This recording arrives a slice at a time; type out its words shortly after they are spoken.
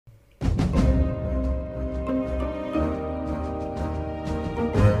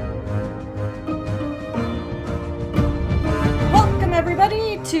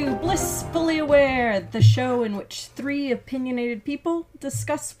Blissfully Aware, the show in which three opinionated people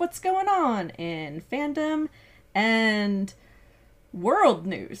discuss what's going on in fandom and world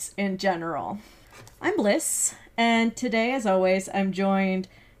news in general. I'm Bliss, and today, as always, I'm joined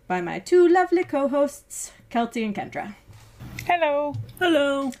by my two lovely co-hosts, Kelty and Kendra. Hello.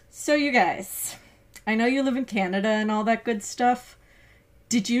 Hello. So you guys, I know you live in Canada and all that good stuff.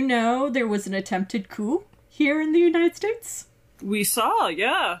 Did you know there was an attempted coup here in the United States? We saw,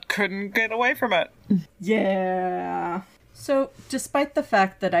 yeah. Couldn't get away from it. Yeah. So, despite the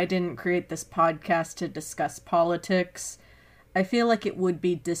fact that I didn't create this podcast to discuss politics, I feel like it would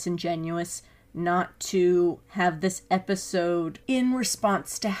be disingenuous not to have this episode in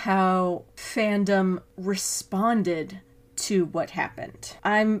response to how fandom responded to what happened.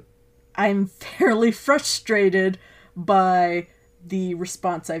 I'm fairly frustrated by the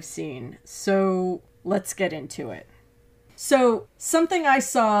response I've seen, so let's get into it. So, something I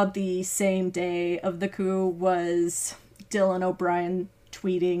saw the same day of the coup was Dylan O'Brien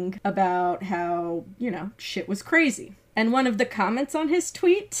tweeting about how, shit was crazy. And one of the comments on his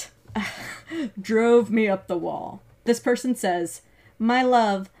tweet drove me up the wall. This person says, "My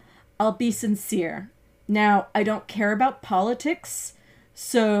love, I'll be sincere. Now, I don't care about politics,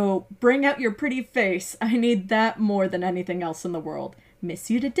 so bring out your pretty face. I need that more than anything else in the world.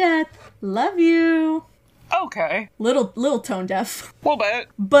 Miss you to death. Love you." Okay. Little tone deaf. A little bit.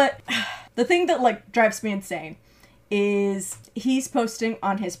 But the thing that, drives me insane is he's posting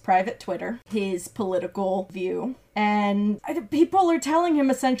on his private Twitter his political view, and people are telling him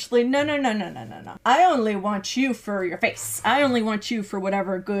essentially, no. I only want you for your face. I only want you for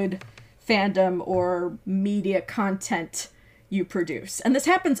whatever good fandom or media content you produce. And this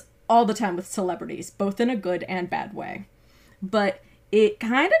happens all the time with celebrities, both in a good and bad way. But it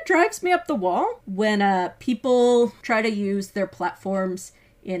kind of drives me up the wall when people try to use their platforms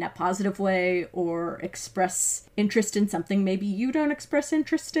in a positive way or express interest in something maybe you don't express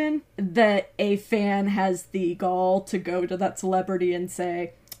interest in, that a fan has the gall to go to that celebrity and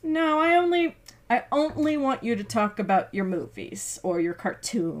say, "No, I only want you to talk about your movies or your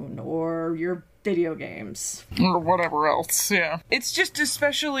cartoon or your video games." Or whatever else, yeah. It's just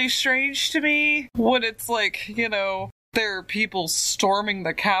especially strange to me when it's like, there are people storming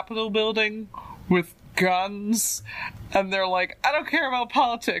the Capitol building with guns, and they're like, "I don't care about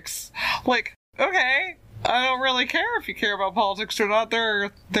politics." Like, okay, I don't really care if you care about politics or not.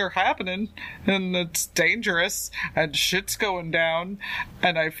 They're happening, and it's dangerous, and shit's going down,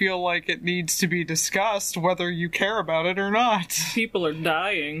 and I feel like it needs to be discussed whether you care about it or not. People are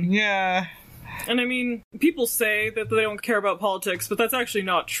dying. Yeah. And I mean, people say that they don't care about politics, but that's actually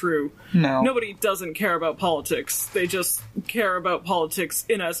not true. No. Nobody doesn't care about politics. They just care about politics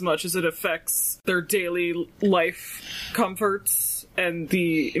in as much as it affects their daily life comforts and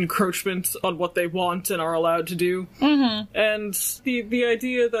the encroachment on what they want and are allowed to do. Mm-hmm. And the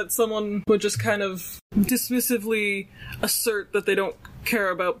idea that someone would just kind of dismissively assert that they don't care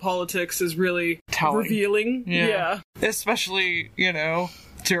about politics is really revealing. Yeah. Especially,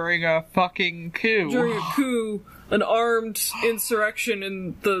 during a fucking coup. During a coup, an armed insurrection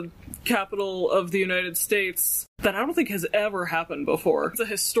in the capital of the United States that I don't think has ever happened before. It's a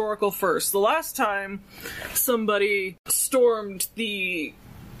historical first. The last time somebody stormed the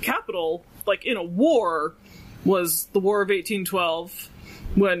capital, in a war, was the War of 1812,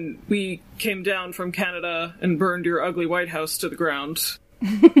 when we came down from Canada and burned your ugly White House to the ground.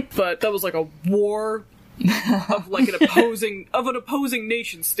 But that was a war of an opposing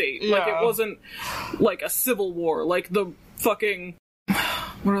nation state. Yeah. It wasn't a civil war, the fucking,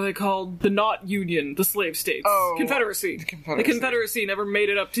 what are they called? The not union, the slave states. Oh, Confederacy. The Confederacy never made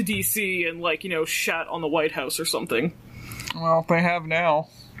it up to DC and shat on the White House or something. Well, they have now.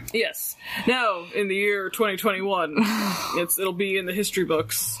 Yes. Now, in the year 2021, it'll be in the history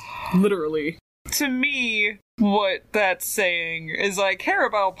books, literally. To me, what that's saying is I care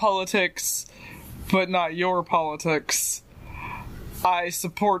about politics, but not your politics. I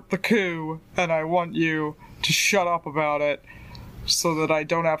support the coup, and I want you to shut up about it so that I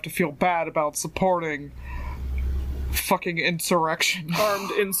don't have to feel bad about supporting fucking insurrection.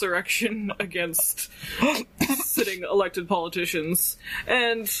 Armed insurrection against sitting elected politicians.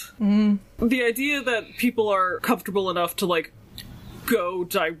 And the idea that people are comfortable enough to, go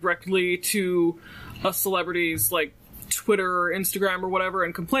directly to a celebrity's, Twitter or Instagram or whatever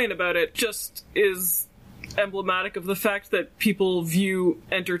and complain about it just is emblematic of the fact that people view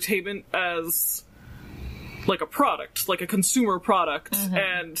entertainment as a product, a consumer product,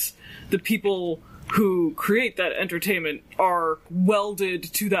 and the people who create that entertainment are welded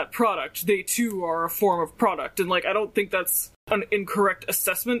to that product. They too are a form of product, and I don't think that's an incorrect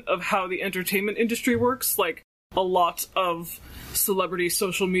assessment of how the entertainment industry works. Like, a lot of celebrity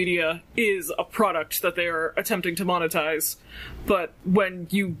social media is a product that they are attempting to monetize. But when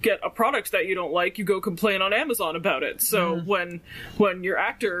you get a product that you don't like, you go complain on Amazon about it. So when your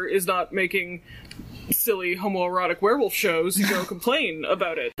actor is not making silly homoerotic werewolf shows, you go complain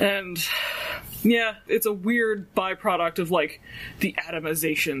about it. And yeah, it's a weird byproduct of, like, the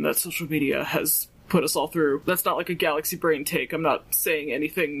atomization that social media has put us all through. That's not like a Galaxy Brain take. I'm not saying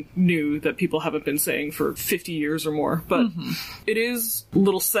anything new that people haven't been saying for 50 years or more. But it is a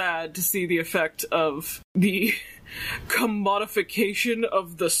little sad to see the effect of the commodification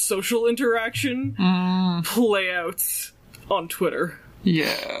of the social interaction play out on Twitter.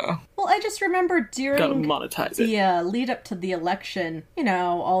 Yeah. Well, I just remember during Gotta monetize it. the lead up to the election, you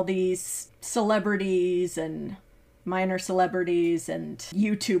know, all these celebrities and minor celebrities and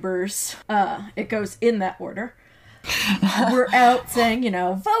YouTubers, it goes in that order, we're out saying, you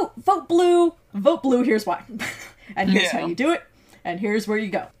know, vote blue, here's why. And here's how you do it, and here's where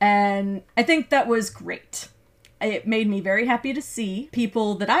you go. And I think that was great. It made me very happy to see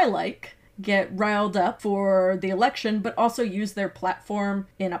people that I like get riled up for the election, but also use their platform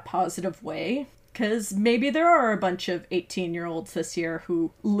in a positive way. Because maybe there are a bunch of 18-year-olds this year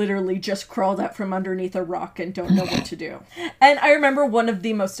who literally just crawled out from underneath a rock and don't know what to do. And I remember one of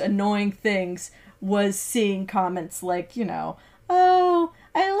the most annoying things was seeing comments like, you know, oh,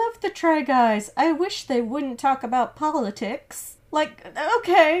 I love the Try Guys. I wish they wouldn't talk about politics. Like,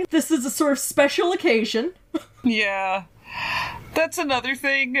 okay, this is a sort of special occasion. Yeah. That's another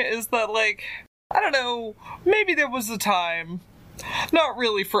thing, is that, like, I don't know, maybe there was a time, not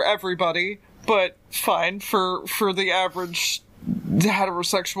really for everybody, but fine, for the average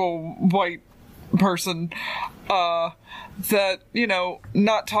heterosexual white person, that, you know,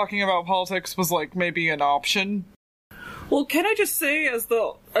 not talking about politics was, like, maybe an option. Well, can I just say, as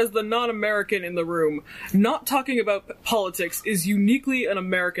the non-American in the room, not talking about politics is uniquely an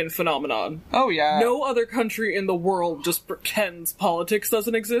American phenomenon. Oh, yeah. No other country in the world just pretends politics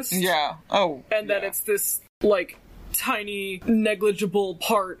doesn't exist. Yeah. Oh, And that it's this, like, tiny, negligible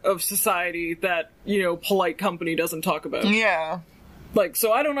part of society that, you know, polite company doesn't talk about. Yeah. Like,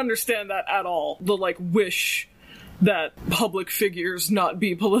 so I don't understand that at all. The, like, wish that public figures not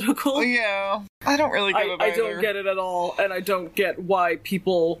be political. Yeah. I don't really get it either. I don't get it at all, and I don't get why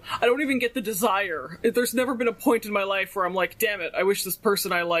people... I don't even get the desire. There's never been a point in my life where I'm like, damn it, I wish this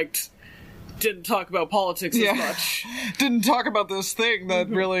person I liked didn't talk about politics as much. Didn't talk about this thing that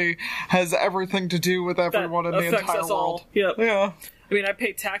really has everything to do with everyone in the entire world. All. Yep. Yeah. I mean, I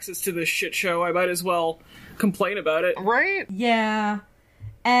pay taxes to this shit show. I might as well complain about it. Right? Yeah.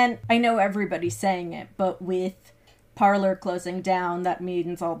 And I know everybody's saying it, but with Parler closing down, that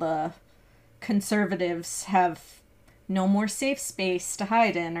means all the conservatives have no more safe space to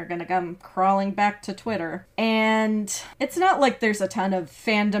hide in, are gonna come crawling back to Twitter. And it's not like there's a ton of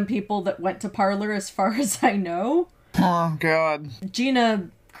fandom people that went to Parler, as far as I know. Oh, God. Gina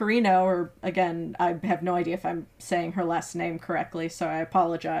Carino, or again, I have no idea if I'm saying her last name correctly, so I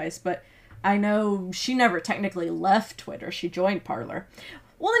apologize, but I know she never technically left Twitter. She joined Parler.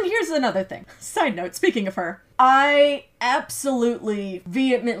 Well, then here's another thing. Side note, speaking of her, I absolutely,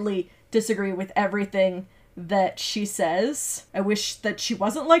 vehemently disagree with everything that she says. I wish that she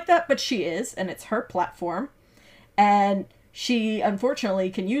wasn't like that, but she is, and it's her platform. And she, unfortunately,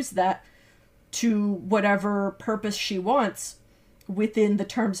 can use that to whatever purpose she wants within the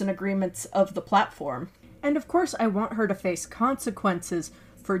terms and agreements of the platform. And of course, I want her to face consequences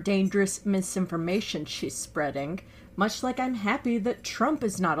for dangerous misinformation she's spreading, much like I'm happy that Trump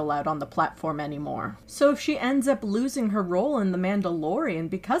is not allowed on the platform anymore. So if she ends up losing her role in The Mandalorian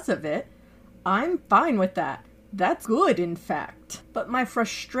because of it, I'm fine with that. That's good, in fact. But my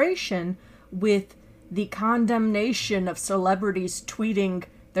frustration with the condemnation of celebrities tweeting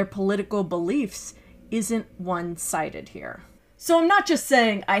their political beliefs isn't one-sided here. So I'm not just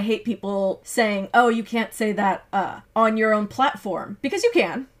saying I hate people saying, oh, you can't say that on your own platform. Because you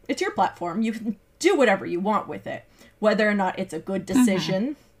can. It's your platform. You can do whatever you want with it. Whether or not it's a good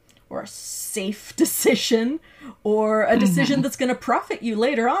decision, or a safe decision, or a decision that's going to profit you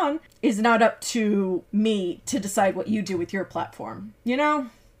later on is not up to me to decide what you do with your platform. You know?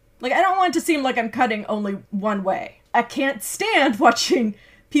 Like, I don't want it to seem like I'm cutting only one way. I can't stand watching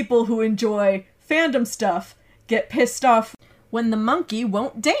people who enjoy fandom stuff get pissed off when the monkey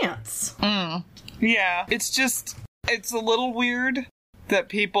won't dance. Yeah, it's a little weird that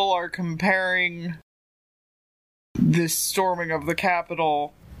people are comparing this storming of the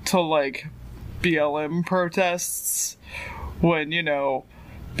Capitol to, like, BLM protests, when, you know,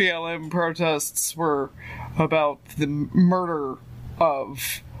 BLM protests were about the murder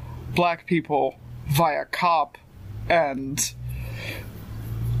of black people via cop and,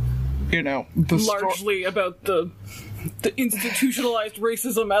 largely about the institutionalized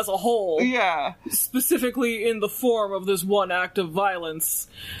racism as a whole. Yeah. Specifically in the form of this one act of violence.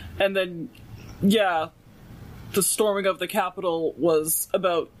 And then, yeah, the storming of the Capitol was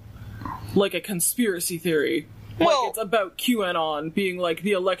about, like, a conspiracy theory. Well, it's about QAnon being like,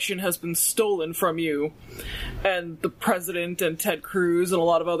 the election has been stolen from you. And the president and Ted Cruz and a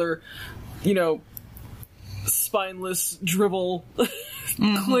lot of other, spineless drivel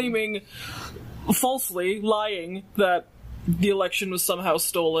claiming, falsely lying that the election was somehow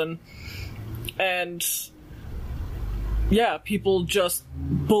stolen. And, yeah, people just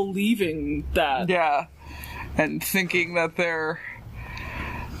believing that. Yeah. And thinking that their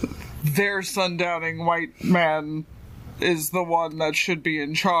sundowning white man is the one that should be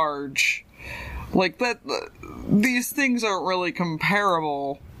in charge. Like, that, these things aren't really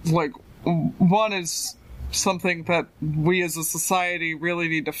comparable. Like, one is something that we as a society really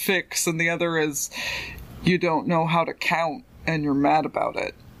need to fix, and the other is you don't know how to count and you're mad about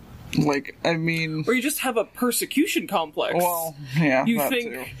it. Like, I mean... Or you just have a persecution complex. Well, yeah, you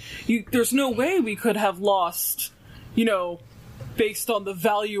think there's no way we could have lost, based on the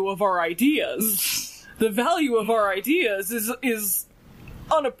value of our ideas. The value of our ideas is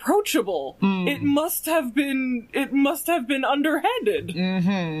unapproachable. It must have been underhanded.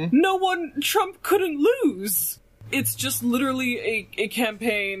 Trump couldn't lose. It's just literally a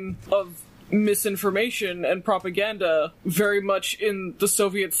campaign of misinformation and propaganda, very much in the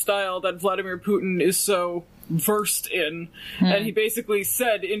Soviet style that Vladimir Putin is so versed in. And he basically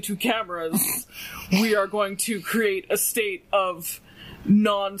said into cameras, we are going to create a state of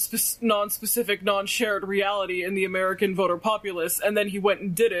non-specific, non-shared reality in the American voter populace, and then he went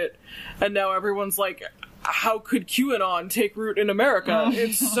and did it, and now everyone's like, how could QAnon take root in America?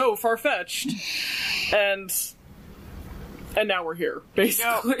 It's so far-fetched. And now we're here,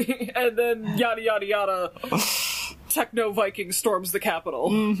 basically. Yep. And then yada yada yada, Techno-Viking storms the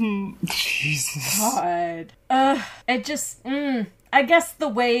Capitol. Jesus. God. It just, I guess the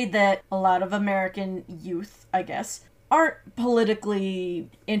way that a lot of American youth, aren't politically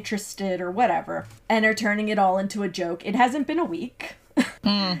interested or whatever, and are turning it all into a joke. It hasn't been a week.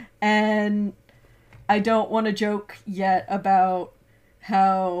 And I don't want to joke yet about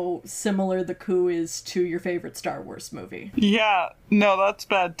how similar the coup is to your favorite Star Wars movie. Yeah, no, that's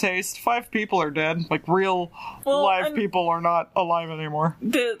bad taste. 5 people are dead. Like, real live people are not alive anymore.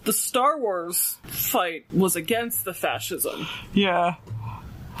 The Star Wars fight was against the fascism. Yeah.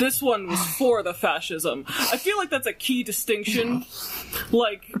 This one was for the fascism. I feel like that's a key distinction.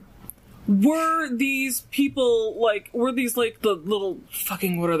 Like, were these people, the little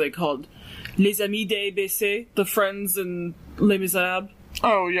fucking, what are they called? Les Amis des ABC? The friends in Les Miserables?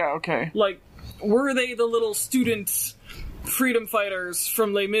 Oh, yeah, okay. Like, were they the little student freedom fighters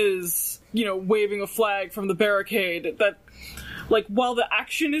from Les Mis, waving a flag from the barricade that, like, while the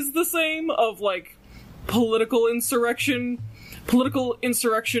action is the same of, like, political insurrection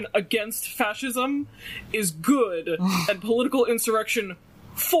against fascism is good, and political insurrection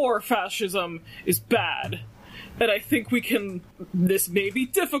for fascism is bad. And I think this may be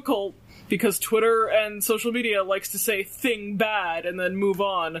difficult, because Twitter and social media likes to say thing bad and then move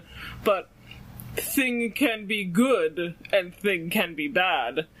on, but thing can be good and thing can be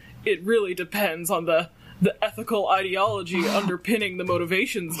bad. It really depends on the ethical ideology underpinning the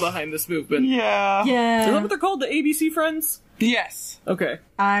motivations behind this movement. Yeah. Is that what they're called? The ABC Friends? Yes. Okay.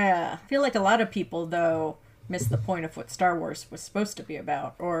 I feel like a lot of people, though, miss the point of what Star Wars was supposed to be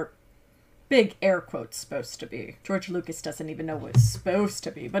about, or big air quotes supposed to be. George Lucas doesn't even know what it's supposed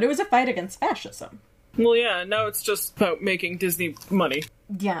to be, but it was a fight against fascism. Well, yeah, now it's just about making Disney money.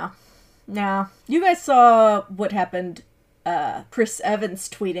 Yeah. Now, you guys saw what happened, Chris Evans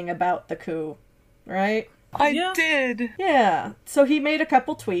tweeting about the coup, right? I did. Yeah. So he made a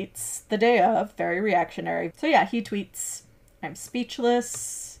couple tweets the day of, very reactionary. So yeah, he tweets, I'm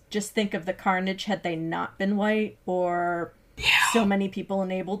speechless. Just think of the carnage had they not been white, or so many people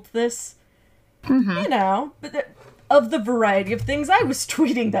enabled this. But of the variety of things I was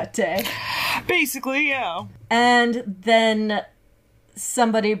tweeting that day. Basically, yeah. And then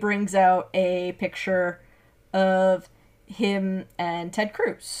somebody brings out a picture of him and Ted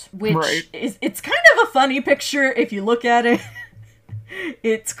Cruz, which it's kind of a funny picture if you look at it.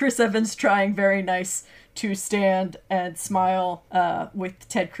 It's Chris Evans trying very nice to stand and smile with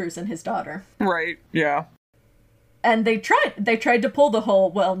Ted Cruz and his daughter. Right, yeah. And they tried to pull the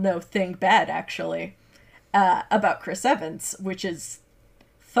whole, thing bad, actually, about Chris Evans, which is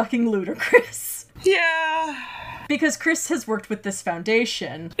fucking ludicrous. Yeah. Because Chris has worked with this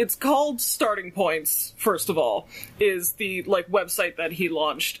foundation. It's called Starting Points, first of all, is the, website that he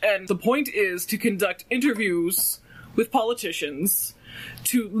launched. And the point is to conduct interviews with politicians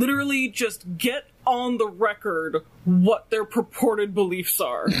to literally just get on the record what their purported beliefs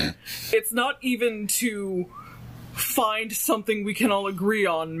are. It's not even to find something we can all agree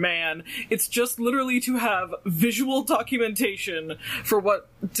on, man. It's just literally to have visual documentation for what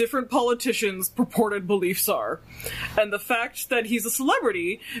different politicians' purported beliefs are. And the fact that he's a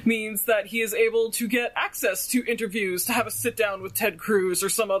celebrity means that he is able to get access to interviews, to have a sit down with Ted Cruz or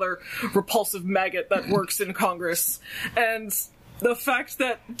some other repulsive maggot that works in Congress. And the fact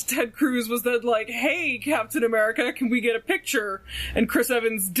that Ted Cruz was then like, hey, Captain America, can we get a picture? And Chris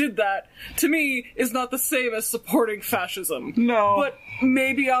Evans did that, to me, is not the same as supporting fascism. No. But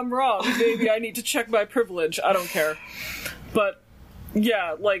maybe I'm wrong. Maybe I need to check my privilege. I don't care. But,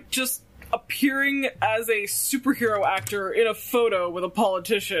 yeah, just appearing as a superhero actor in a photo with a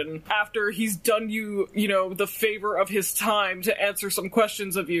politician after he's done you the favor of his time to answer some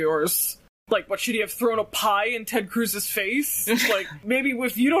questions of yours. What, should he have thrown a pie in Ted Cruz's face? Maybe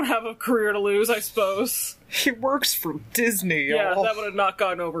if you don't have a career to lose, I suppose. He works for Disney. Yeah, that would have not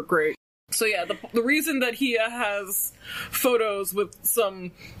gone over great. So yeah, the reason that he has photos with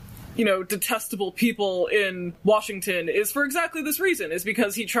some, detestable people in Washington is for exactly this reason, is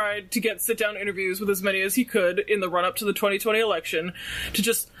because he tried to get sit-down interviews with as many as he could in the run-up to the 2020 election to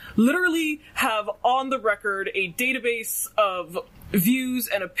just literally have on the record a database of views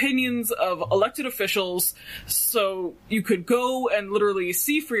and opinions of elected officials, so you could go and literally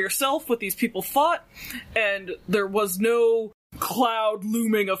see for yourself what these people thought, and there was no cloud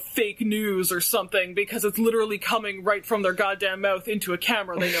looming of fake news or something, because it's literally coming right from their goddamn mouth into a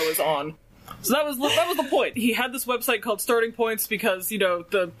camera they know is on. So that was the point. He had this website called Starting Points because,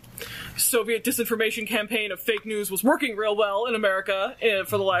 the Soviet disinformation campaign of fake news was working real well in America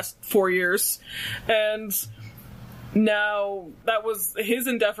for the last 4 years, and now, that was his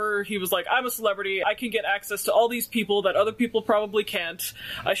endeavor. He was like, I'm a celebrity, I can get access to all these people that other people probably can't.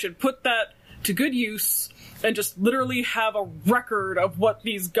 I should put that to good use and just literally have a record of what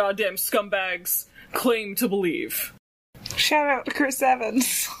these goddamn scumbags claim to believe. Shout out to Chris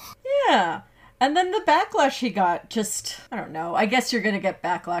Evans. Yeah. And then the backlash he got, I don't know. I guess you're gonna get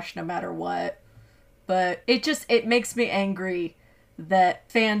backlash no matter what. But it makes me angry that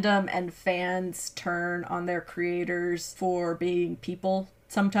fandom and fans turn on their creators for being people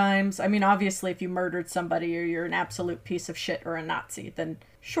sometimes. I mean, obviously, if you murdered somebody or you're an absolute piece of shit or a Nazi, then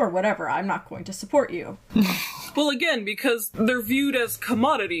sure, whatever, I'm not going to support you. Well, again, because they're viewed as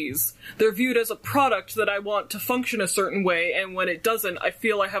commodities. They're viewed as a product that I want to function a certain way, and when it doesn't, I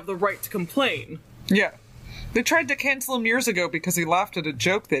feel I have the right to complain. Yeah. They tried to cancel him years ago because he laughed at a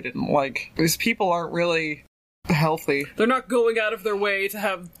joke they didn't like. These people aren't really healthy. They're not going out of their way to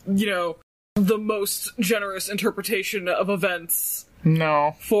have, the most generous interpretation of events.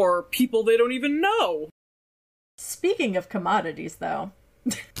 No. For people they don't even know. Speaking of commodities, though.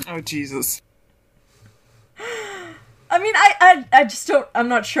 Oh, Jesus. I mean, I just don't, I'm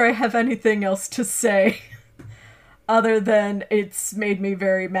not sure I have anything else to say. Other than it's made me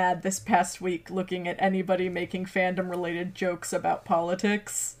very mad this past week looking at anybody making fandom-related jokes about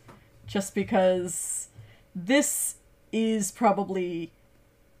politics. Just because this is probably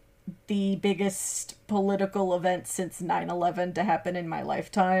the biggest political event since 9/11 to happen in my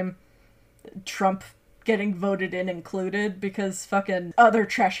lifetime. Trump getting voted in included, because fucking other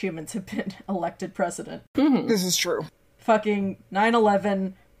trash humans have been elected president. Mm-hmm. This is true. Fucking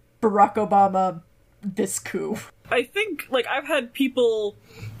 9/11, Barack Obama, this coup. I think, I've had people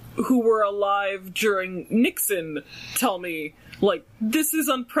who were alive during Nixon tell me, this is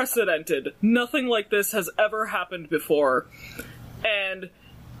unprecedented. Nothing like this has ever happened before. And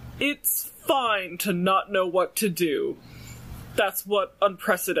it's fine to not know what to do. That's what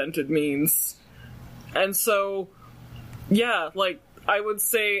unprecedented means. And so, yeah, I would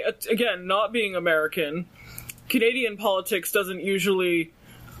say, again, not being American, Canadian politics doesn't usually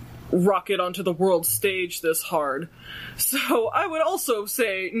rocket onto the world stage this hard. So I would also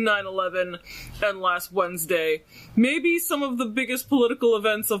say 9/11 and last Wednesday, maybe some of the biggest political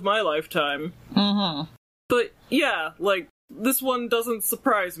events of my lifetime. Mm-hmm. But yeah, this one doesn't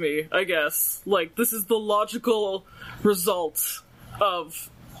surprise me, I guess. This is the logical result of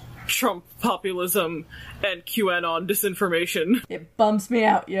Trump populism and QAnon disinformation. It bums me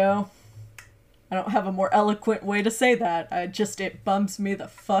out, yo. I don't have a more eloquent way to say that. It bums me the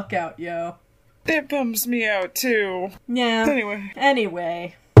fuck out, yo. It bums me out, too. Yeah.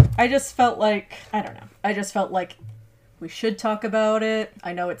 Anyway. I just felt like, I don't know. I just felt like We should talk about it.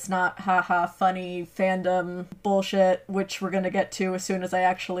 I know it's not haha funny fandom bullshit, which we're gonna get to as soon as I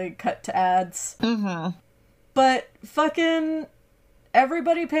actually cut to ads. Mm-hmm. But fucking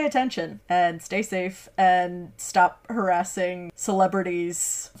everybody pay attention and stay safe and stop harassing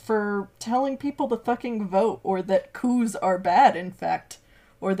celebrities for telling people to fucking vote, or that coups are bad, in fact,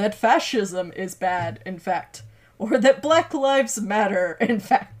 or that fascism is bad, in fact, or that Black Lives Matter, in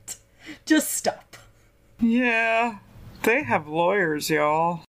fact. Just stop. Yeah, they have lawyers,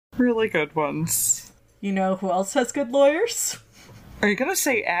 y'all. Really good ones. You know who else has good lawyers? Are you gonna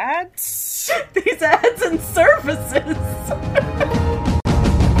say ads? These ads and services!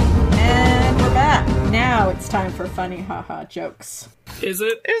 And we're back. Now it's time for funny haha jokes. Is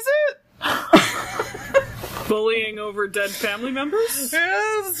it? Is it? Bullying over dead family members?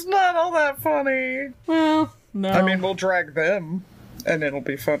 It's not all that funny. Well, no. I mean, we'll drag them, and it'll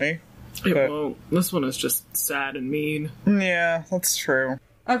be funny. It But- won't. This one is just sad and mean. Yeah, that's true.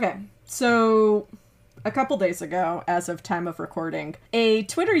 Okay, so a couple days ago, as of time of recording, a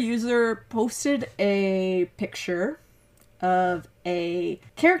Twitter user posted a picture of a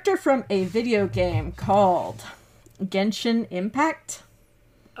character from a video game called Genshin Impact.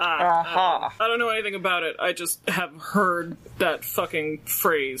 Aha. I don't know anything about it. I just have heard that fucking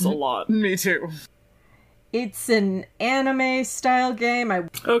phrase a lot. Me too. It's an anime-style game.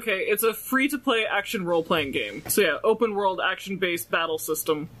 Okay, it's a free-to-play action role-playing game. So yeah, open-world action-based battle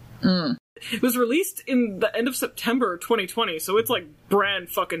system. It was released in the end of September 2020, so it's like brand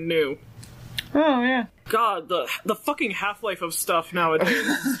fucking new. Oh, yeah. God, the fucking half-life of stuff nowadays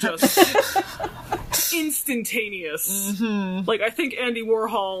is just instantaneous. Mm-hmm. Like, I think Andy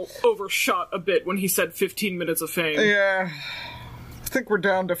Warhol overshot a bit when he said 15 minutes of fame. Yeah. I think we're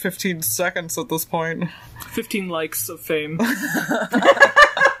down to 15 seconds at this point. 15 likes of fame.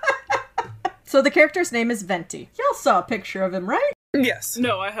 So the character's name is Venti. Y'all saw a picture of him, right? Yes.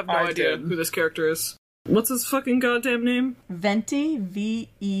 No, I have no I idea did. who this character is. What's his fucking goddamn name? Venti,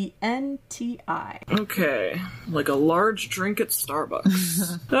 Venti. Okay. Like a large drink at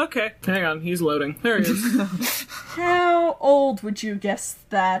Starbucks. Okay. Hang on, he's loading. There he is. How old would you guess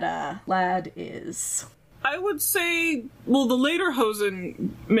that lad is? I would say, well, the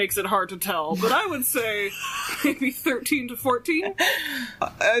Lederhosen makes it hard to tell, but I would say maybe 13 to 14.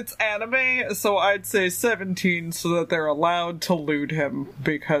 It's anime, so I'd say 17 so that they're allowed to lewd him,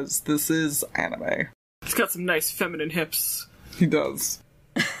 because this is anime. He's got some nice feminine hips. He does.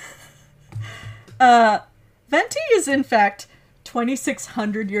 Venti is in fact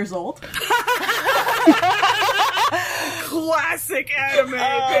 2,600 years old. Classic anime,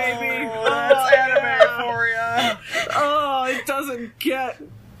 baby! That's anime for ya. Oh, it doesn't get...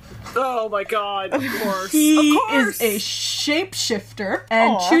 Oh my god, of course. He of course! is a shapeshifter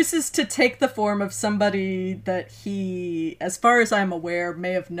and Aw. chooses to take the form of somebody that he, as far as I'm aware,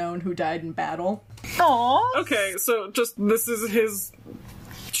 may have known who died in battle. Aww. Okay, so just, this is his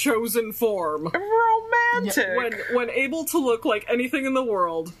chosen form. Romantic. When able to look like anything in the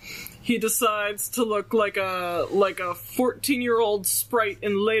world, he decides to look like a 14-year-old sprite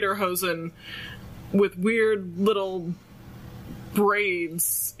in Lederhosen with weird little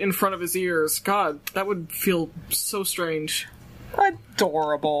braids in front of his ears. God, that would feel so strange.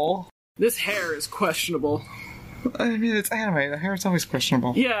 Adorable. This hair is questionable. I mean, it's anime. The hair's always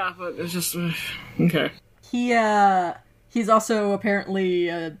questionable. Yeah, but it's just... okay. He's also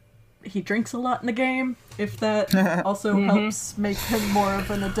apparently, he drinks a lot in the game, if that also helps make him more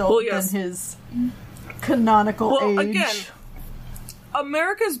of an adult Well, yes. than his canonical Well, age. again,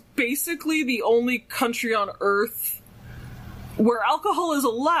 America's basically the only country on Earth where alcohol is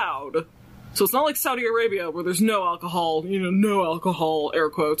allowed. So it's not like Saudi Arabia where there's no alcohol, no alcohol, air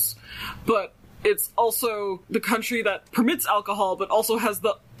quotes. But it's also the country that permits alcohol but also has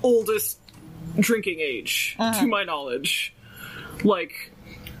the oldest drinking age, to my knowledge. Like,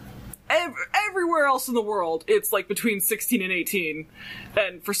 everywhere else in the world, it's like between 16 and 18.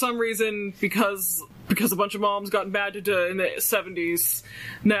 And for some reason, because a bunch of moms got mad in the 70s,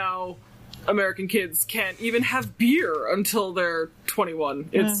 now American kids can't even have beer until they're 21.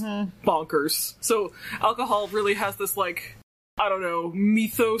 It's bonkers. So alcohol really has this, like, I don't know,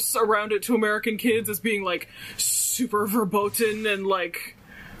 mythos around it to American kids as being, like, super verboten and, like,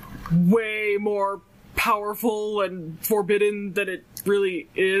 way more powerful and forbidden than it really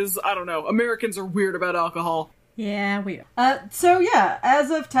is. I don't know. Americans are weird about alcohol. Yeah, we are. So yeah,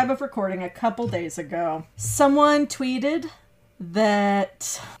 as of time of recording, a couple days ago, someone tweeted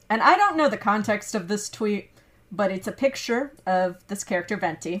that, and I don't know the context of this tweet, but it's a picture of this character,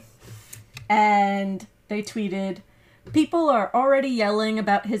 Venti, and they tweeted, "People are already yelling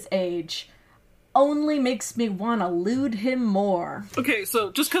about his age. only makes me want to lewd him more. Okay,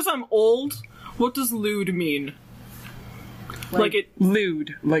 so just because I'm old, what does lewd mean? Like it...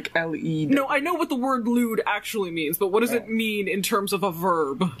 Lewd, like L-E-D. No, I know what the word lewd actually means, but what does it mean in terms of a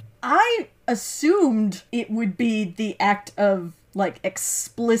verb? I assumed it would be the act of, like,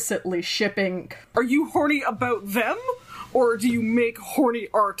 explicitly shipping. Are you horny about them? Or do you make horny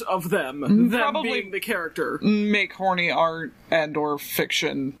art of them? Them Probably being the character. Make horny art and or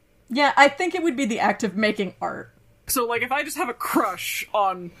fiction. Yeah, I think it would be the act of making art. So, like, if I just have a crush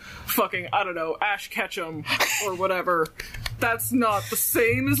on fucking, I don't know, Ash Ketchum or whatever, that's not the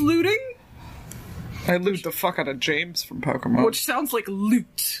same as looting? I loot the fuck out of James from Pokemon. Which sounds like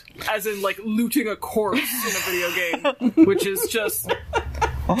loot, as in, like, looting a corpse in a video game. Which is just...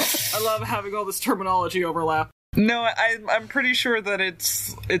 I love having all this terminology overlap. No, I'm pretty sure that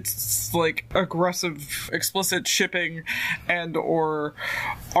it's like aggressive, explicit shipping and or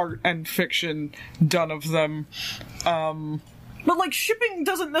art and fiction done of them. But, like, shipping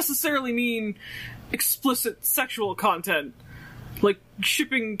doesn't necessarily mean explicit sexual content. Like,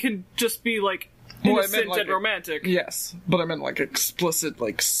 shipping can just be, like, innocent and romantic. Yes, but I meant, like, explicit,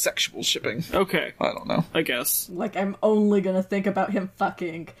 like, sexual shipping. Okay. I don't know. I guess. Like, I'm only gonna think about him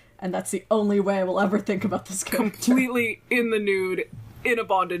fucking, and that's the only way I will ever think about this character. Completely in the nude, in a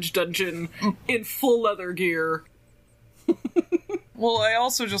bondage dungeon, in full leather gear. Well, I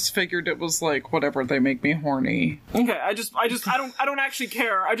also just figured it was like, whatever, they make me horny. Okay, I don't actually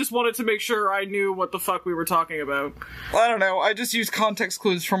care. I just wanted to make sure I knew what the fuck we were talking about. I don't know, I just used context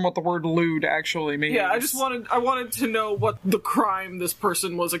clues from what the word lewd actually means. Yeah, I wanted to know what the crime this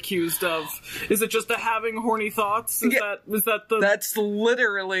person was accused of. Is it just the having horny thoughts? Is that the... That's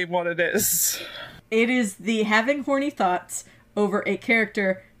literally what it is. It is the having horny thoughts over a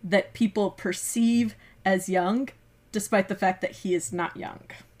character that people perceive as young, despite the fact that he is not young.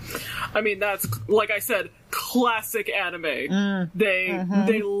 I mean, that's, like I said, classic anime.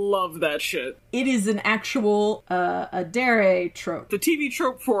 They love that shit. It is an actual, a dere trope. The TV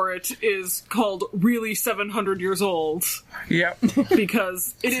trope for it is called Really 700 Years Old. Yep.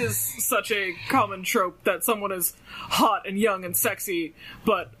 Because it is such a common trope that someone is hot and young and sexy,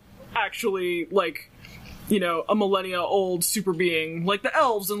 but actually, like, you know, a millennia old super being, like the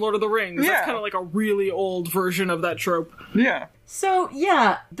elves in Lord of the Rings. Yeah. That's kind of like a really old version of that trope. Yeah. So,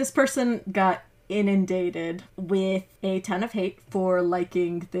 yeah, this person got inundated with a ton of hate for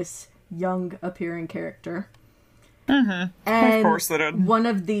liking this young appearing character. Mm-hmm. And of course they did. One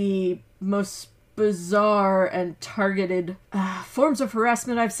of the most bizarre and targeted forms of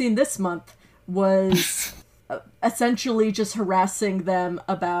harassment I've seen this month was essentially just harassing them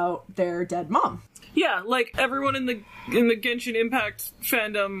about their dead mom. Yeah, like, everyone in the Genshin Impact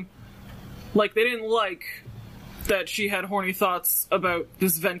fandom, like, they didn't like that she had horny thoughts about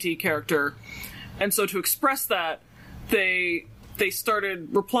this Venti character. And so to express that, they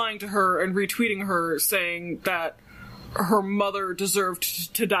started replying to her and retweeting her, saying that her mother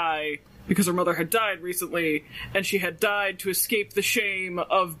deserved to die because her mother had died recently, and she had died to escape the shame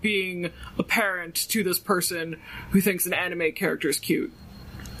of being a parent to this person who thinks an anime character is cute.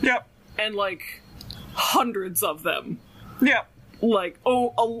 Yep. And, like, hundreds of them. Yep. Like, a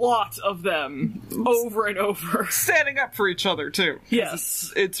lot of them. Over and over. Standing up for each other, too.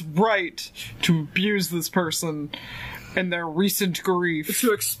 Yes. It's right to abuse this person and their recent grief.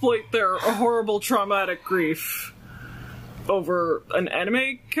 To exploit their horrible traumatic grief over an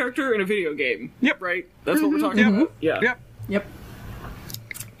anime character in a video game. Yep. Right? That's what we're talking about? Yeah. Yep. Yep.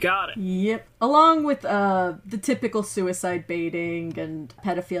 Got it. Yep. Along with the typical suicide baiting and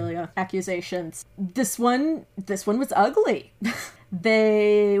pedophilia accusations. This one was ugly.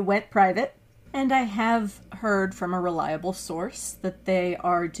 They went private, and I have heard from a reliable source that they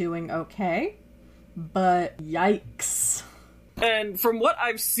are doing okay. But yikes. And from what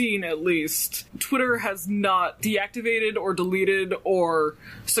I've seen, at least, Twitter has not deactivated or deleted or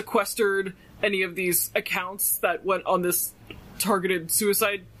sequestered any of these accounts that went on this targeted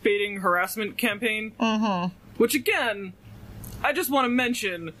suicide baiting harassment campaign. Which, again, I just want to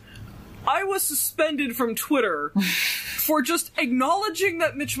mention, I was suspended from Twitter for just acknowledging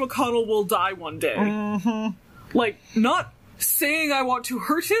that Mitch McConnell will die one day. Like, not saying I want to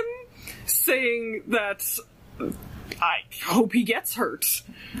hurt him, saying that I hope he gets hurt.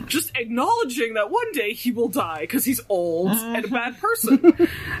 Just acknowledging that one day he will die because he's old and a bad person.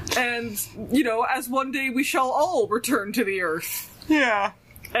 And, you know, as one day we shall all return to the earth. Yeah.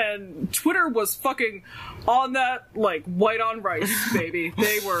 And Twitter was fucking on that, like, white on rice, baby.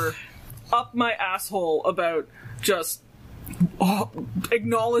 They were up my asshole about just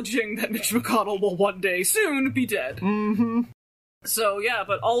acknowledging that Mitch McConnell will one day soon be dead. So yeah,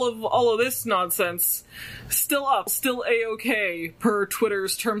 but all of this nonsense still up, still A-okay per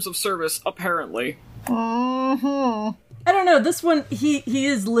Twitter's terms of service, apparently. I don't know, this one, he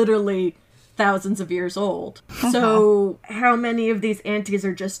is literally thousands of years old. So how many of these antis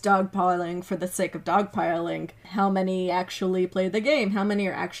are just dogpiling for the sake of dogpiling? How many actually play the game? How many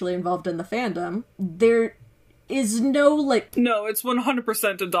are actually involved in the fandom? There is no, like... No, it's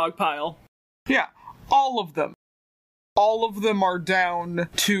 100% a dogpile. Yeah, all of them. All of them are down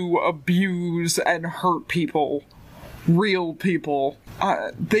to abuse and hurt people. Real people.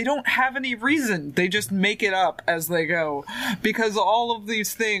 They don't have any reason. They just make it up as they go. Because all of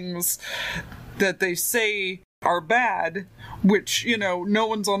these things that they say are bad, which, you know, no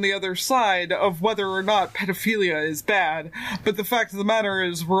one's on the other side of whether or not pedophilia is bad. But the fact of the matter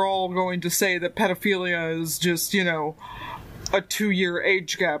is we're all going to say that pedophilia is just, you know, a 2-year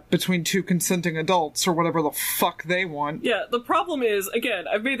age gap between two consenting adults or whatever the fuck they want. Yeah, the problem is, again,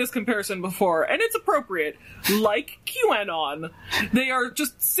 I've made this comparison before, and it's appropriate. Like QAnon, they are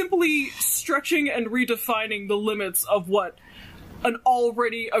just simply stretching and redefining the limits of what an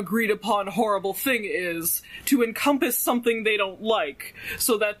already agreed upon horrible thing is to encompass something they don't like,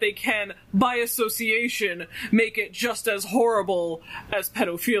 so that they can, by association, make it just as horrible as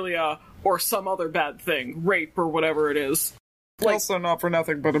pedophilia or some other bad thing, rape or whatever it is. Like, also, not for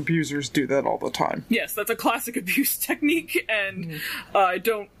nothing, but abusers do that all the time. Yes, that's a classic abuse technique, and I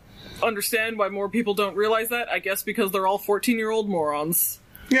don't understand why more people don't realize that. I guess because they're all 14-year-old morons.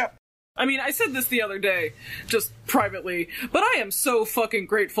 Yeah. I mean, I said this the other day, just privately, but I am so fucking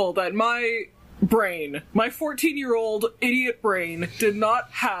grateful that my brain, my 14-year-old idiot brain, did not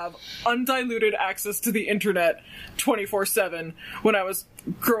have undiluted access to the internet 24/7 when I was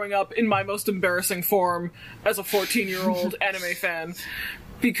growing up in my most embarrassing form as a 14-year-old anime fan.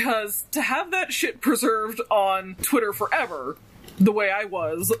 Because to have that shit preserved on Twitter forever, the way I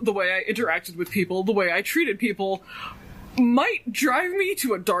was, the way I interacted with people, the way I treated people, might drive me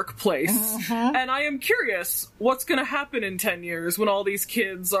to a dark place. And I am curious what's going to happen in 10 years when all these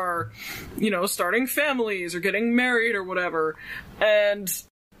kids are, you know, starting families or getting married or whatever, and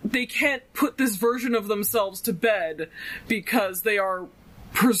they can't put this version of themselves to bed because they are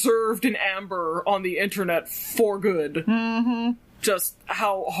preserved in amber on the internet for good. Just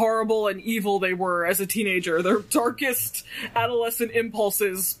how horrible and evil they were as a teenager. Their darkest adolescent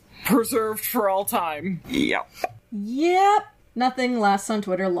impulses preserved for all time. Yep. Yep. Nothing lasts on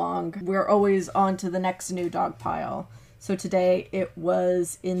Twitter long. We're always on to the next new dog pile. So today it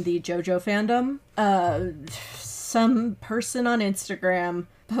was in the JoJo fandom. Some person on Instagram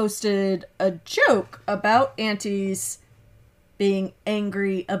posted a joke about aunties being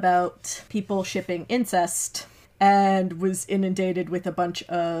angry about people shipping incest and was inundated with a bunch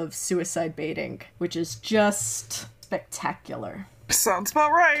of suicide baiting, which is just spectacular. Sounds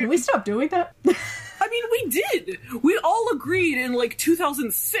about right. Can we stop doing that? I mean, we did. We all agreed in, like,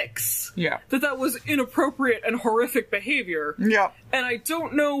 2006 that was inappropriate and horrific behavior. Yeah. And I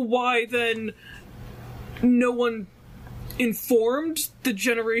don't know why then no one informed the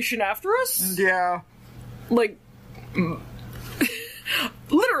generation after us. Yeah. Like,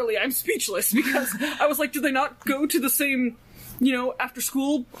 literally, I'm speechless because I was like, did they not go to the same, you know,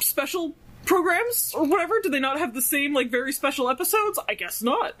 after-school special programs or whatever? Do they not have the same, like, very special episodes? I guess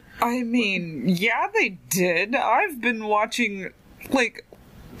not. I mean, yeah, they did. I've been watching, like,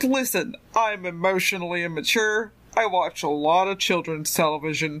 listen, I'm emotionally immature. I watch a lot of children's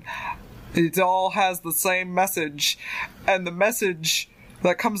television. It all has the same message. And the message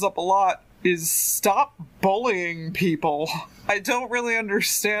that comes up a lot is stop bullying people. I don't really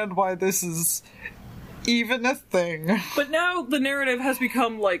understand why this is even a thing. But now the narrative has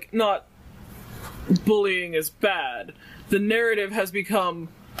become, like, not bullying is bad. The narrative has become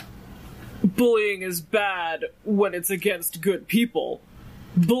bullying is bad when it's against good people.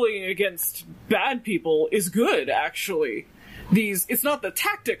 Bullying against bad people is good, actually. It's not the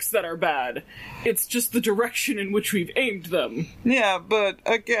tactics that are bad, it's just the direction in which we've aimed them. Yeah, but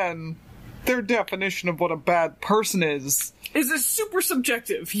again, their definition of what a bad person is super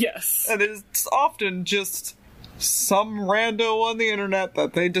subjective, yes. And it's often just some rando on the internet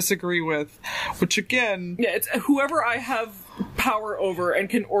that they disagree with, which again... Yeah, it's whoever I have power over and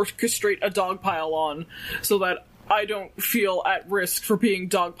can orchestrate a dogpile on, so that I don't feel at risk for being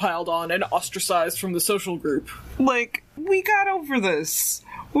dogpiled on and ostracized from the social group. Like, we got over this.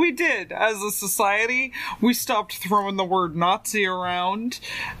 We did. As a society, we stopped throwing the word Nazi around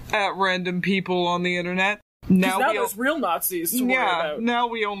at random people on the internet. Now there's real Nazis to worry about. Now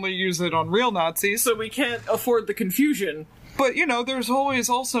we only use it on real Nazis. So we can't afford the confusion. But, there's always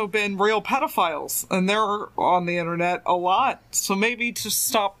also been real pedophiles, and they're on the internet a lot. So maybe to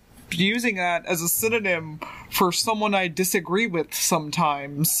stop using that as a synonym for someone I disagree with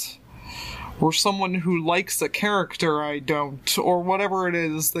sometimes. Or someone who likes a character I don't. Or whatever it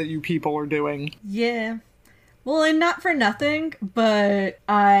is that you people are doing. Yeah. Well, and not for nothing, but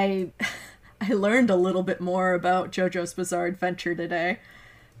I learned a little bit more about JoJo's Bizarre Adventure today.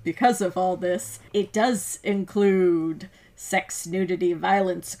 Because of all this, it does include sex, nudity,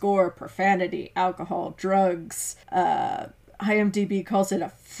 violence, gore, profanity, alcohol, drugs. IMDb calls it a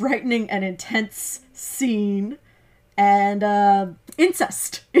frightening and intense scene. And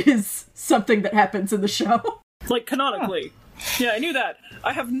incest is something that happens in the show. Like, canonically. Yeah, I knew that.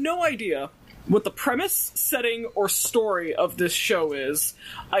 I have no idea what the premise, setting, or story of this show is.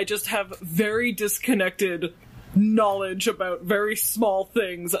 I just have very disconnected knowledge about very small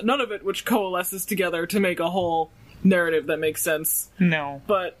things, none of it which coalesces together to make a whole narrative that makes sense. No.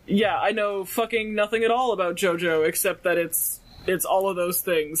 But yeah, I know fucking nothing at all about JoJo except that it's all of those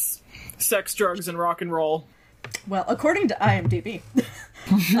things. Sex, drugs, and rock and roll. Well, according to IMDb,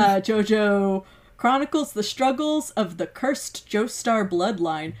 JoJo chronicles the struggles of the cursed Joestar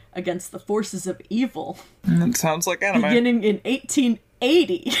bloodline against the forces of evil. That sounds like anime. Beginning in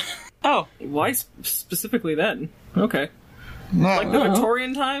 1880. Oh. Why specifically then? Okay. Like the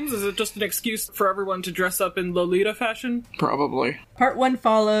Victorian times? Is it just an excuse for everyone to dress up in Lolita fashion? Probably. Part 1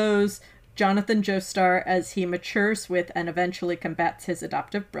 follows Jonathan Joestar as he matures with and eventually combats his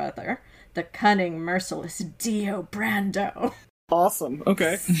adoptive brother, the cunning, merciless Dio Brando. Awesome.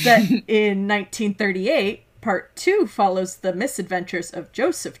 Okay. Set in 1938, Part 2 follows the misadventures of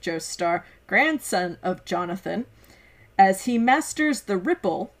Joseph Joestar, grandson of Jonathan, as he masters the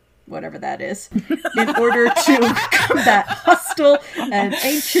Ripple, whatever that is, in order to combat hostile and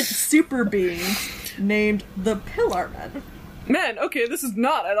ancient super beings named the Pillarmen. Man, okay, this is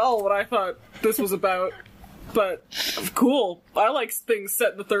not at all what I thought this was about, but cool. I like things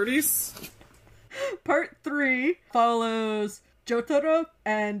set in the 30s. Part 3 follows Jotaro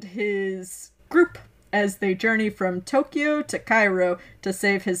and his group as they journey from Tokyo to Cairo to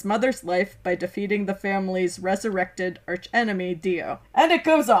save his mother's life by defeating the family's resurrected archenemy Dio. And it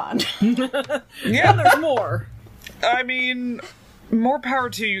goes on. Yeah, there's more. I mean, more power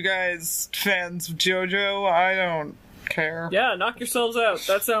to you guys, fans of JoJo. I don't care. Yeah, knock yourselves out.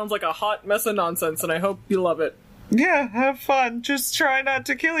 That sounds like a hot mess of nonsense, and I hope you love it. Yeah, have fun. Just try not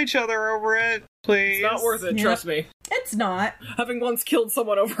to kill each other over it, please. It's not worth it, trust me. It's not. Having once killed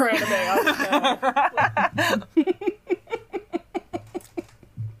someone over anime, I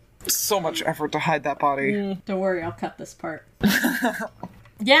So much effort to hide that body. Don't worry, I'll cut this part.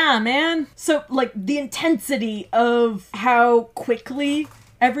 Yeah, man. So, like, the intensity of how quickly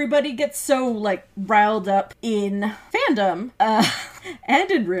everybody gets so, like, riled up in fandom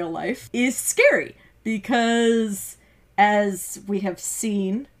and in real life is scary. Because, as we have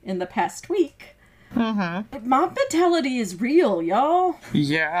seen in the past week, mob mentality is real, y'all.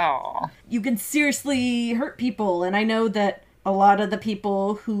 Yeah. You can seriously hurt people, and I know that a lot of the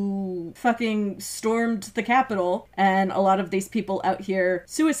people who fucking stormed the Capitol, and a lot of these people out here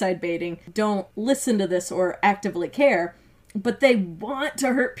suicide baiting, don't listen to this or actively care, but they want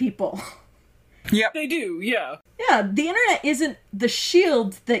to hurt people. Yep. They do, yeah. Yeah, the internet isn't the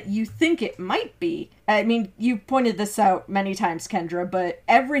shield that you think it might be. I mean, you pointed this out many times, Kendra, but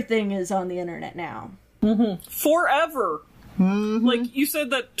everything is on the internet now. Forever. Like, you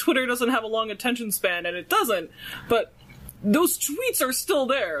said that Twitter doesn't have a long attention span, and it doesn't, but those tweets are still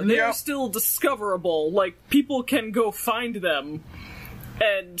there. They are still discoverable. Like, people can go find them.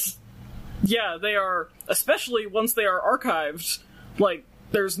 And, yeah, they are, especially once they are archived, like,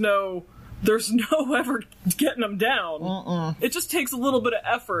 there's no ever getting them down. It just takes a little bit of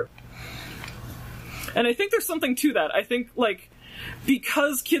effort. And I think there's something to that. I think, like,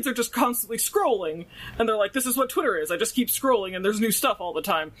 because kids are just constantly scrolling, and they're like, this is what Twitter is, I just keep scrolling and there's new stuff all the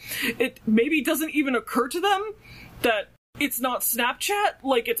time, it maybe doesn't even occur to them that it's not Snapchat,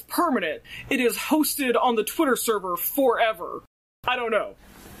 like, it's permanent. It is hosted on the Twitter server forever. I don't know.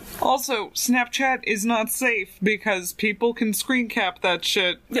 Also, Snapchat is not safe because people can screen cap that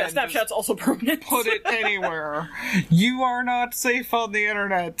shit. Yeah, Snapchat's also permanent. Put it anywhere. You are not safe on the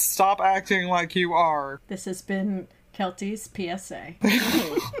internet. Stop acting like you are. This has been Kelty's PSA.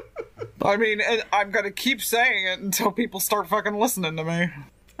 I mean, I'm gonna keep saying it until people start fucking listening to me.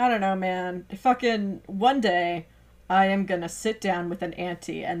 I don't know, man. Fucking one day, I am gonna sit down with an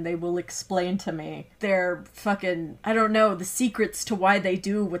auntie and they will explain to me their fucking, I don't know, the secrets to why they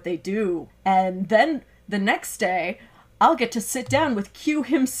do what they do. And then the next day, I'll get to sit down with Q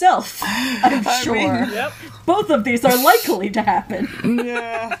himself, I'm sure. Yep. Both of these are likely to happen.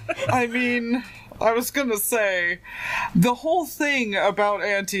 Yeah, I mean, I was gonna say, the whole thing about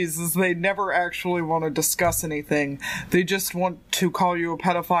aunties is they never actually want to discuss anything. They just want to call you a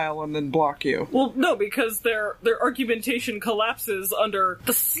pedophile and then block you. Well, no, because their argumentation collapses under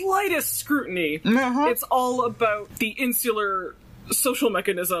the slightest scrutiny. Uh-huh. It's all about the insular social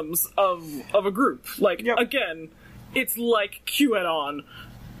mechanisms of a group. Like, Yep. again, it's like QAnon,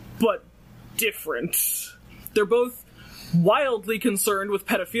 but different. They're both wildly concerned with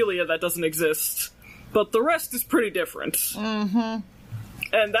pedophilia that doesn't exist, but the rest is pretty different. Mm-hmm.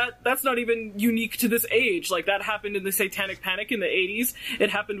 And that's not even unique to this age. Like, that happened in the Satanic Panic in the 80s. It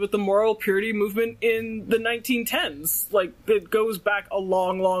happened with the moral purity movement in the 1910s. Like, it goes back a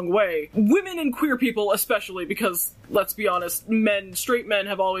long, long way. Women and queer people especially, because, let's be honest, straight men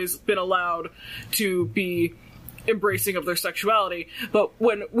have always been allowed to be embracing of their sexuality, but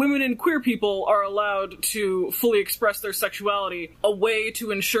when women and queer people are allowed to fully express their sexuality, a way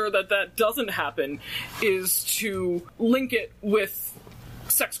to ensure that that doesn't happen is to link it with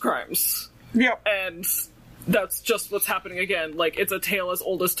sex crimes. Yep. And that's just what's happening again. Like, it's a tale as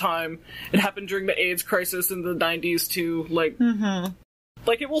old as time. It happened during the AIDS crisis in the 90s too. Like,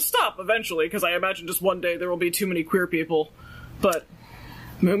 like, it will stop eventually, because I imagine just one day there will be too many queer people. But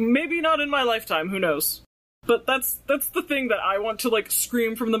maybe not in my lifetime, who knows? But that's the thing that I want to, like,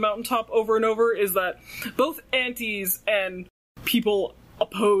 scream from the mountaintop over and over, is that both antis and people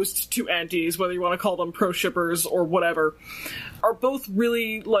opposed to antis, whether you want to call them pro-shippers or whatever, are both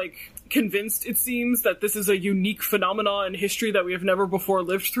really, like, convinced, it seems, that this is a unique phenomenon in history that we have never before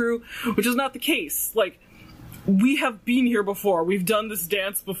lived through, which is not the case. Like, we have been here before. We've done this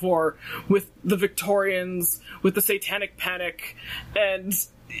dance before with the Victorians, with the Satanic Panic, and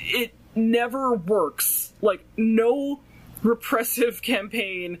it never works. Like, no repressive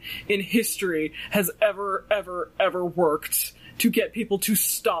campaign in history has ever, ever, ever worked to get people to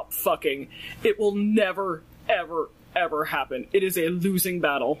stop fucking. It will never, ever, ever happen. It is a losing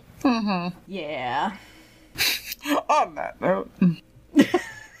battle. Mm-hmm. Yeah. On that note.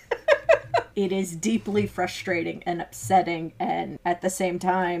 It is deeply frustrating and upsetting, and at the same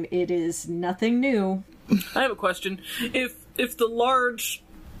time, it is nothing new. I have a question. If the large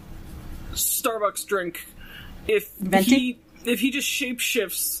Starbucks drink, if he just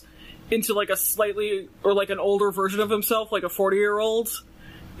shapeshifts into, like, a slightly, or like an older version of himself, like a 40-year-old,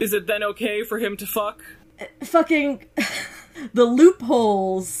 is it then okay for him to fuck? Fucking the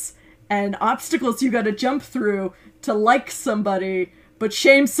loopholes and obstacles you gotta jump through to like somebody, but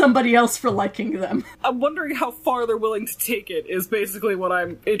shame somebody else for liking them. I'm wondering how far they're willing to take it, is basically what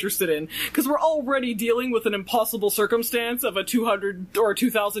I'm interested in. Because we're already dealing with an impossible circumstance of a 200 or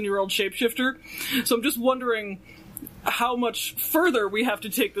 2,000-year-old shapeshifter. So I'm just wondering how much further we have to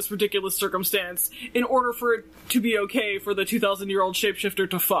take this ridiculous circumstance in order for it to be okay for the 2,000-year-old shapeshifter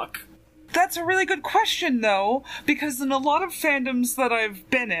to fuck. That's a really good question, though, because in a lot of fandoms that I've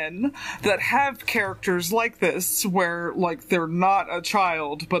been in that have characters like this, where, like, they're not a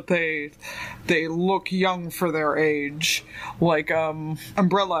child, but they look young for their age, like,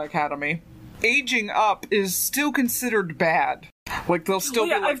 Umbrella Academy, aging up is still considered bad. Like, they'll still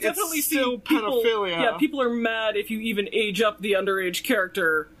be like, I've definitely it's still seen people, pedophilia. Yeah, people are mad if you even age up the underage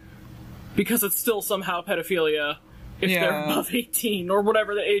character, because it's still somehow pedophilia. If they're above 18, or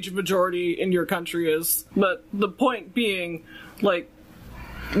whatever the age of majority in your country is. But the point being, like,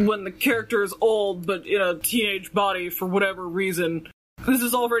 when the character is old, but in a teenage body for whatever reason, this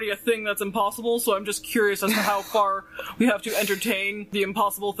is already a thing that's impossible, so I'm just curious as to how far we have to entertain the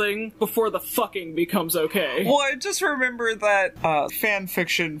impossible thing before the fucking becomes okay. Well, I just remember that fan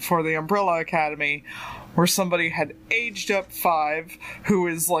fiction for the Umbrella Academy, where somebody had aged up 5, who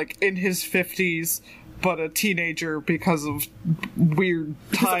is, like, in his 50s, but a teenager because of weird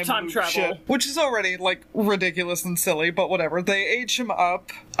time travel shit, which is already, like, ridiculous and silly, but whatever. They age him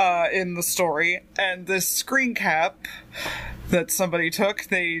up in the story, and this screen cap that somebody took,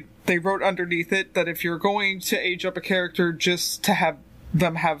 they wrote underneath it that if you're going to age up a character just to have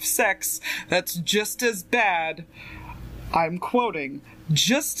them have sex, that's just as bad, I'm quoting,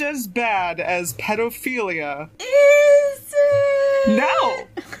 just as bad as pedophilia. Is it? No!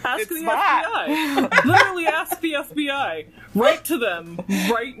 Ask it's the not. FBI. Literally ask the FBI. Write to them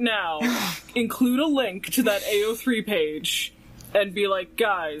right now. Include a link to that AO3 page and be like,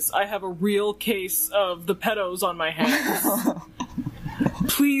 guys, I have a real case of the pedos on my hands.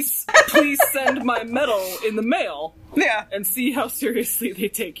 Please send my medal in the mail. Yeah. And see how seriously they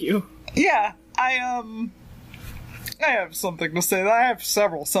take you. Yeah. I have something to say that. I have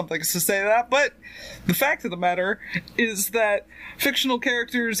several somethings to say that, but the fact of the matter is that fictional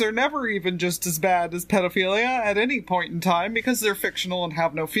characters are never even just as bad as pedophilia at any point in time because they're fictional and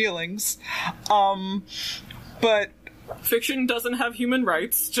have no feelings. But fiction doesn't have human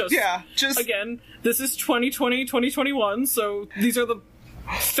rights. Just again, this is 2020, 2021, so these are the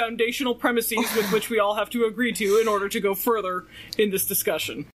foundational premises with which we all have to agree to in order to go further in this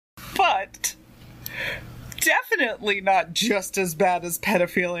discussion. But definitely not just as bad as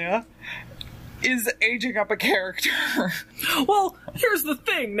pedophilia is aging up a character. Well, here's the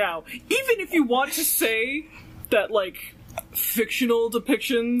thing now. Even if you want to say that, like, fictional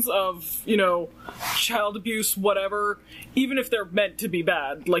depictions of, you know, child abuse, whatever, even if they're meant to be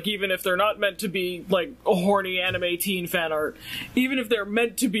bad, like, even if they're not meant to be, like, a horny anime teen fan art, even if they're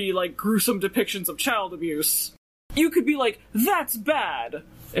meant to be, like, gruesome depictions of child abuse, you could be like, that's bad.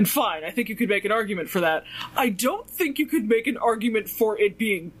 And fine, I think you could make an argument for that. I don't think you could make an argument for it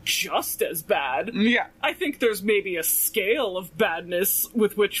being just as bad. Yeah. I think there's maybe a scale of badness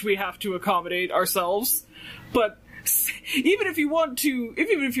with which we have to accommodate ourselves. But even if you want to,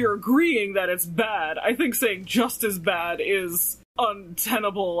 even if you're agreeing that it's bad, I think saying just as bad is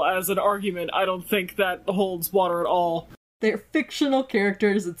untenable as an argument. I don't think that holds water at all. They're fictional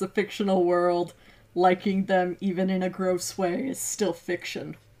characters, it's a fictional world. Liking them, even in a gross way, is still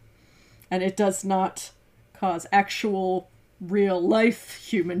fiction. And it does not cause actual, real-life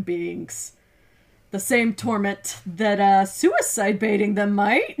human beings the same torment that suicide baiting them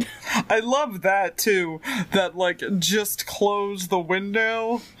might. I love that, too. That, like, just close the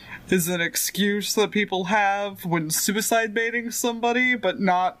window is an excuse that people have when suicide baiting somebody, but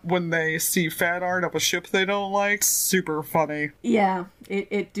not when they see fan art of a ship they don't like. Super funny. Yeah,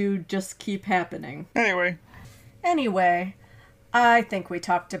 it do just keep happening. Anyway, I think we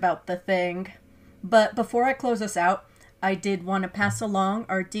talked about The Thing. But before I close us out, I did want to pass along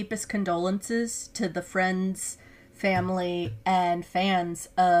our deepest condolences to the friends, family, and fans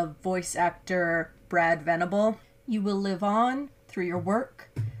of voice actor Brad Venable. You will live on through your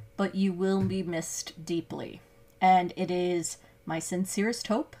work, but you will be missed deeply. And it is my sincerest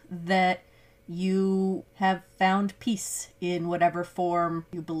hope that you have found peace in whatever form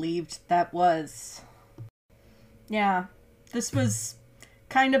you believed that was. Yeah, this was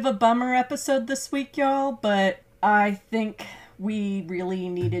kind of a bummer episode this week, y'all, but I think we really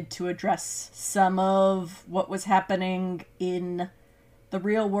needed to address some of what was happening in the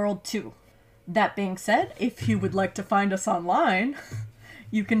real world, too. That being said, if you would like to find us online,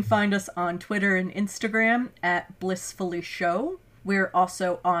 you can find us on Twitter and Instagram at Blissfully Show. We're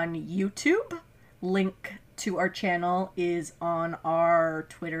also on YouTube. Link to our channel is on our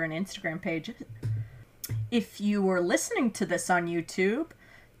Twitter and Instagram pages. If you are listening to this on YouTube,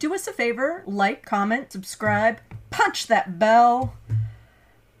 do us a favor, like, comment, subscribe, punch that bell,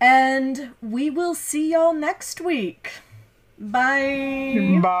 and we will see y'all next week.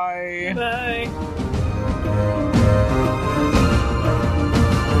 Bye. Bye. Bye.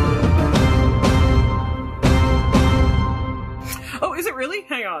 Oh, is it really?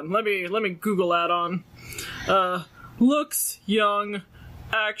 Hang on. Let me Google that on. Looks young.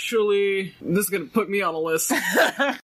 Actually, this is gonna put me on a list.